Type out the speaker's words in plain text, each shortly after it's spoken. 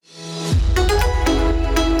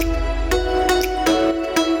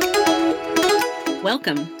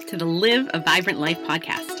Welcome to the Live a Vibrant Life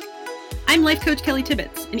podcast. I'm Life Coach Kelly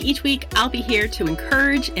Tibbetts, and each week I'll be here to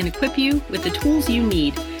encourage and equip you with the tools you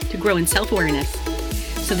need to grow in self-awareness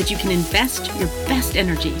so that you can invest your best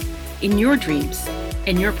energy in your dreams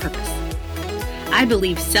and your purpose. I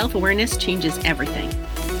believe self-awareness changes everything.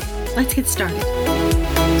 Let's get started.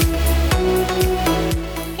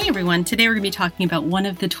 Hey everyone, today we're going to be talking about one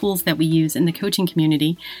of the tools that we use in the coaching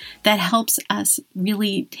community that helps us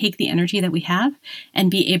really take the energy that we have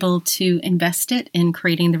and be able to invest it in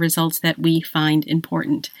creating the results that we find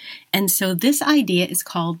important. And so this idea is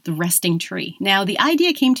called the resting tree. Now, the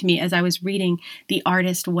idea came to me as I was reading The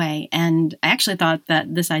Artist Way, and I actually thought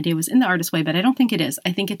that this idea was in The Artist Way, but I don't think it is.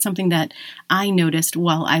 I think it's something that I noticed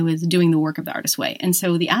while I was doing the work of The Artist Way. And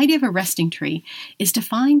so the idea of a resting tree is to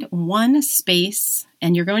find one space,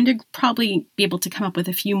 and you're going to probably be able to come up with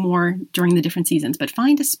a few more during the different seasons, but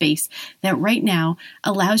find a space that right now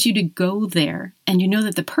allows you to go there, and you know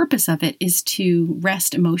that the purpose of it is to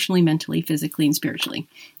rest emotionally, mentally, physically, and spiritually.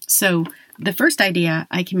 So the first idea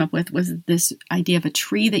I came up with was this idea of a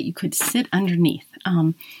tree that you could sit underneath.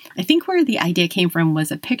 I think where the idea came from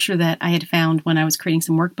was a picture that I had found when I was creating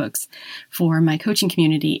some workbooks for my coaching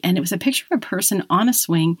community. And it was a picture of a person on a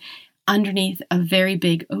swing underneath a very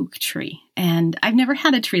big oak tree. And I've never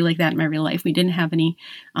had a tree like that in my real life. We didn't have any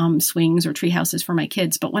swings or tree houses for my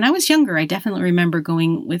kids. But when I was younger, I definitely remember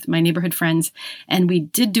going with my neighborhood friends, and we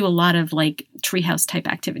did do a lot of like treehouse type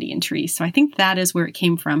activity in trees. So I think that is where it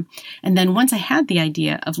came from. And then once I had the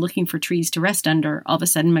idea of looking for trees to rest under, all of a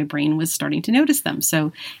sudden my brain was starting to notice them.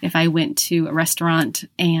 So if I went to a restaurant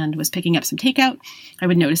and was picking up some takeout, I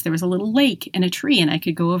would notice there was a little lake and a tree, and I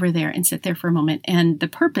could go over there and sit there for a moment. And the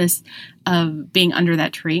purpose of being under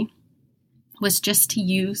that tree was just to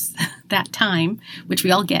use that time, which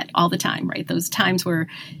we all get all the time, right? Those times where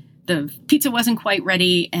the pizza wasn't quite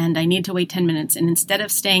ready and I need to wait 10 minutes. And instead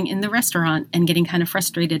of staying in the restaurant and getting kind of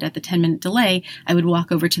frustrated at the 10-minute delay, I would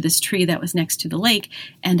walk over to this tree that was next to the lake,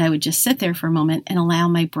 and I would just sit there for a moment and allow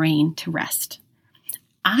my brain to rest.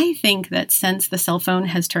 I think that since the cell phone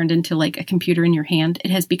has turned into like a computer in your hand,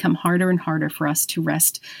 it has become harder and harder for us to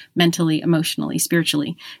rest mentally, emotionally,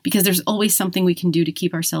 spiritually, because there's always something we can do to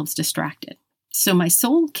keep ourselves distracted. So my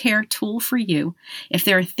soul care tool for you, if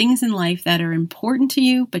there are things in life that are important to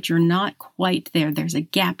you, but you're not quite there, there's a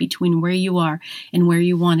gap between where you are and where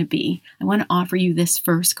you want to be, I want to offer you this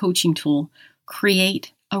first coaching tool: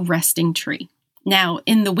 create a resting tree. Now,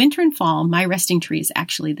 in the winter and fall, my resting tree is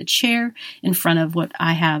actually the chair in front of what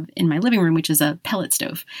I have in my living room, which is a pellet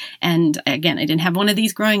stove. And again, I didn't have one of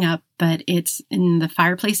these growing up, but it's in the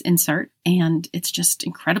fireplace insert, and it's just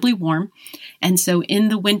incredibly warm. And so in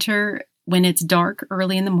the winter, when it's dark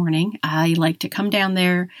early in the morning, I like to come down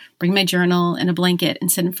there, bring my journal and a blanket,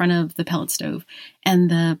 and sit in front of the pellet stove. And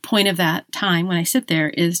the point of that time when I sit there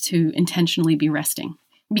is to intentionally be resting.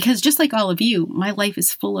 Because just like all of you, my life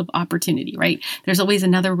is full of opportunity, right? There's always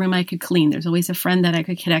another room I could clean. There's always a friend that I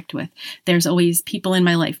could connect with. There's always people in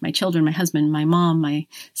my life, my children, my husband, my mom, my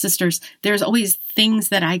sisters. There's always things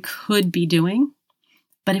that I could be doing.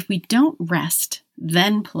 But if we don't rest,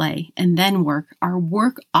 then play, and then work, our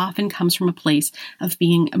work often comes from a place of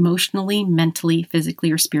being emotionally, mentally,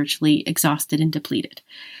 physically, or spiritually exhausted and depleted.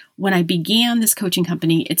 When I began this coaching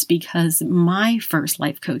company, it's because my first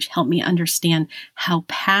life coach helped me understand how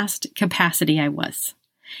past capacity I was.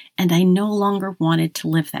 And I no longer wanted to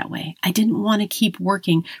live that way. I didn't want to keep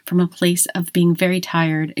working from a place of being very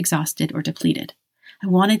tired, exhausted, or depleted. I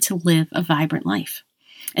wanted to live a vibrant life.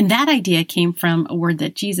 And that idea came from a word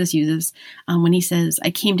that Jesus uses when he says,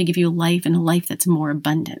 I came to give you a life, and a life that's more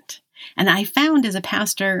abundant. And I found as a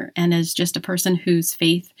pastor and as just a person whose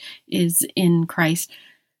faith is in Christ,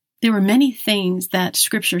 there were many things that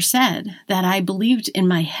Scripture said that I believed in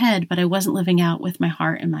my head, but I wasn't living out with my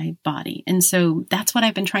heart and my body. And so that's what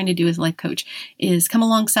I've been trying to do as a life coach, is come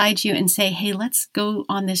alongside you and say, hey, let's go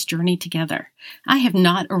on this journey together. I have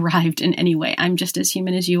not arrived in any way. I'm just as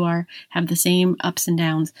human as you are, have the same ups and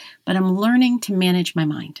downs, but I'm learning to manage my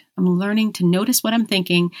mind. I'm learning to notice what I'm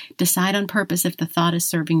thinking, decide on purpose if the thought is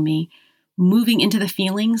serving me, moving into the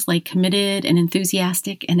feelings like committed and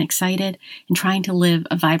enthusiastic and excited, and trying to live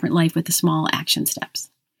a vibrant life with the small action steps.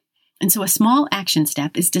 And so a small action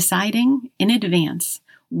step is deciding in advance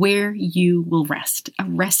where you will rest, a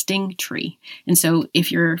resting tree. And so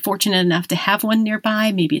if you're fortunate enough to have one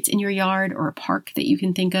nearby, maybe it's in your yard or a park that you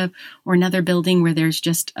can think of, or another building where there's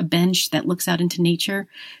just a bench that looks out into nature,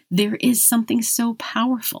 there is something so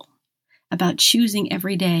powerful about choosing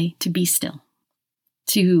every day to be still,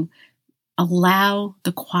 to Allow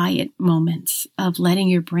the quiet moments of letting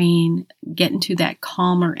your brain get into that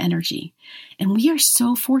calmer energy. And we are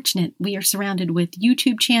so fortunate. We are surrounded with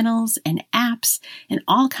YouTube channels and apps and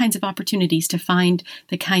all kinds of opportunities to find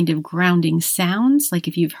the kind of grounding sounds. Like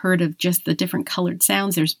if you've heard of just the different colored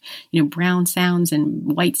sounds, there's, brown sounds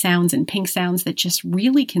and white sounds and pink sounds that just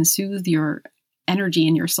really can soothe your energy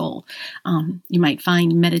in your soul. You might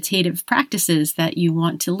find meditative practices that you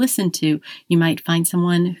want to listen to. You might find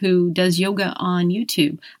someone who does yoga on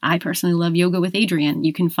YouTube. I personally love Yoga with Adriene.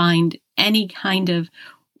 You can find any kind of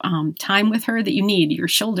time with her that you need. Your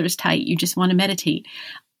shoulders tight. You just want to meditate.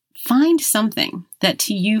 Find something that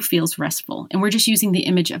to you feels restful. And we're just using the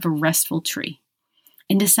image of a restful tree.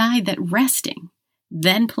 And decide that resting,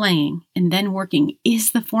 then playing, and then working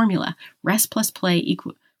is the formula. Rest plus play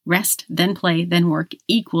equals rest, then play, then work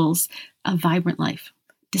equals a vibrant life.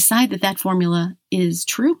 Decide that formula is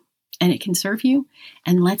true and it can serve you,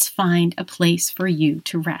 and let's find a place for you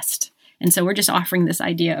to rest. And so we're just offering this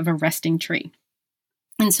idea of a resting tree.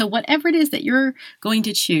 And so whatever it is that you're going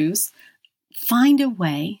to choose, find a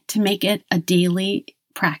way to make it a daily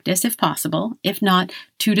practice if possible. If not,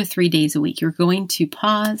 2 to 3 days a week. You're going to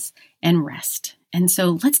pause and rest. And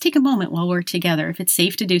so let's take a moment while we're together. If it's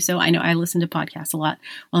safe to do so, I know I listen to podcasts a lot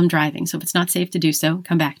while I'm driving. So if it's not safe to do so,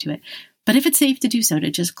 come back to it. But if it's safe to do so,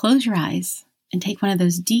 to just close your eyes and take one of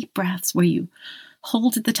those deep breaths where you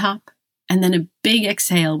hold at the top and then a big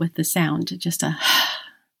exhale with the sound, just a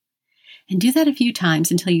and do that a few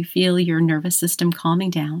times until you feel your nervous system calming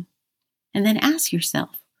down. And then ask yourself,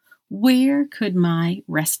 where could my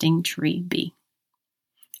resting tree be?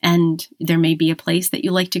 And there may be a place that you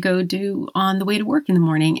like to go do on the way to work in the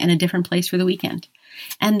morning and a different place for the weekend.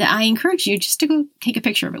 And I encourage you just to go take a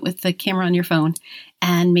picture of it with the camera on your phone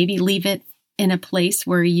and maybe leave it in a place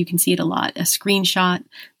where you can see it a lot, a screenshot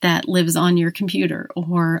that lives on your computer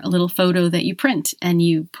or a little photo that you print and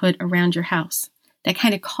you put around your house. That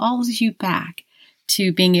kind of calls you back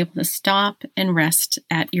to being able to stop and rest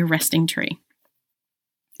at your resting tree.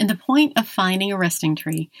 And the point of finding a resting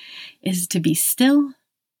tree is to be still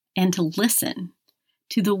and to listen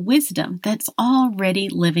to the wisdom that's already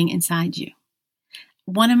living inside you.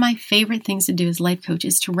 One of my favorite things to do as life coach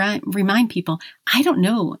is to remind people, I don't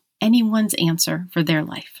know anyone's answer for their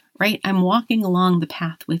life, right? I'm walking along the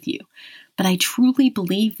path with you, but I truly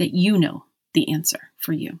believe that you know the answer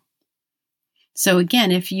for you. So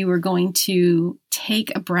again, if you were going to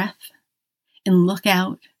take a breath and look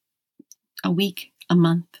out a week, a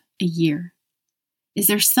month, a year, is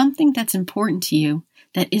there something that's important to you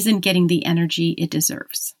that isn't getting the energy it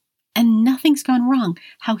deserves? And nothing's gone wrong.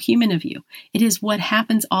 How human of you. It is what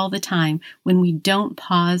happens all the time when we don't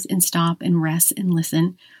pause and stop and rest and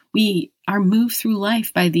listen. We are moved through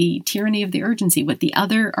life by the tyranny of the urgency. What the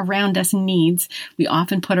other around us needs, we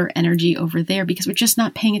often put our energy over there because we're just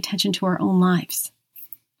not paying attention to our own lives.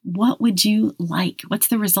 What would you like? What's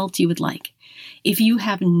the result you would like? If you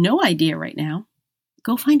have no idea right now,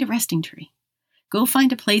 go find a resting tree. Go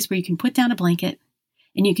find a place where you can put down a blanket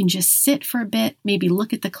and you can just sit for a bit, maybe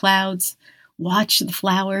look at the clouds, watch the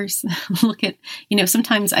flowers, look at,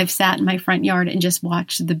 sometimes I've sat in my front yard and just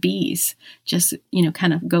watched the bees just,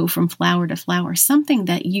 kind of go from flower to flower. Something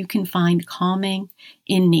that you can find calming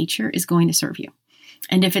in nature is going to serve you.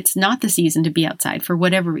 And if it's not the season to be outside for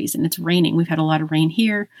whatever reason, it's raining. We've had a lot of rain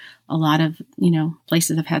here. A lot of,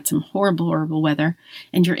 places have had some horrible, horrible weather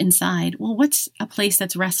and you're inside. Well, what's a place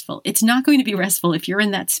that's restful? It's not going to be restful if you're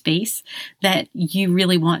in that space that you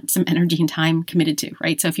really want some energy and time committed to,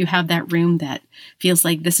 right? So if you have that room that feels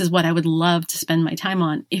like this is what I would love to spend my time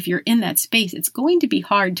on, if you're in that space, it's going to be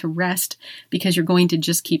hard to rest because you're going to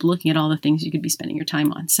just keep looking at all the things you could be spending your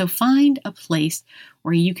time on. So find a place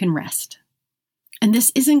where you can rest. And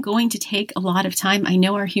this isn't going to take a lot of time. I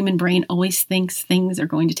know our human brain always thinks things are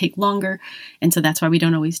going to take longer, and so that's why we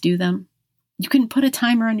don't always do them. You can put a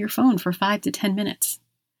timer on your phone for 5 to 10 minutes.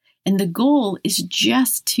 And the goal is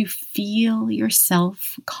just to feel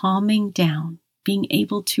yourself calming down, being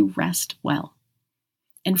able to rest well.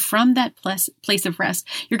 And from that place of rest,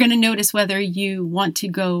 you're going to notice whether you want to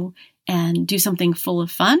go and do something full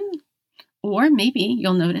of fun, or maybe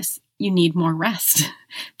you'll notice you need more rest.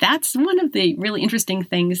 That's one of the really interesting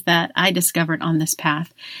things that I discovered on this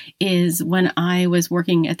path is when I was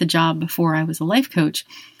working at the job before I was a life coach,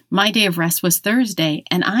 my day of rest was Thursday,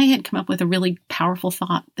 and I had come up with a really powerful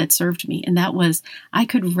thought that served me. And that was I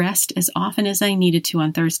could rest as often as I needed to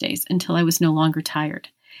on Thursdays until I was no longer tired.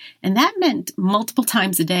 And that meant multiple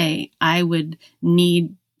times a day, I would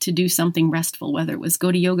need to do something restful, whether it was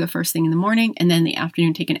go to yoga first thing in the morning and then in the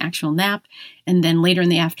afternoon take an actual nap, and then later in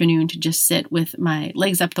the afternoon to just sit with my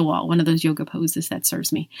legs up the wall, one of those yoga poses that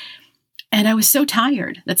serves me. And I was so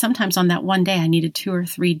tired that sometimes on that one day I needed 2 or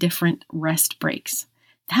 3 different rest breaks.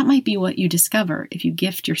 That might be what you discover if you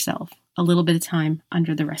gift yourself a little bit of time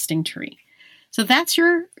under the resting tree. So that's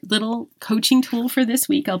your little coaching tool for this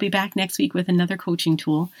week. I'll be back next week with another coaching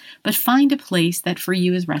tool, but find a place that for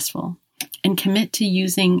you is restful and commit to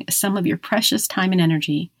using some of your precious time and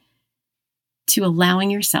energy to allowing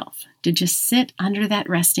yourself to just sit under that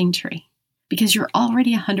resting tree, because you're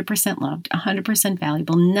already 100% loved, 100%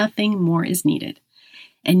 valuable. Nothing more is needed,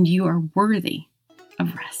 and you are worthy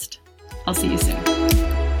of rest. I'll see you soon.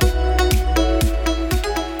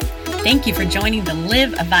 Thank you for joining the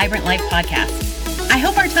Live a Vibrant Life podcast. I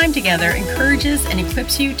hope our time together encourages and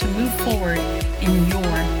equips you to move forward in your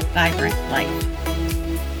vibrant life.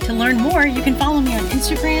 To learn more, you can follow me on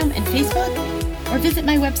Instagram and Facebook, or visit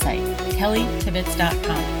my website,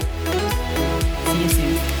 kellytibbets.com.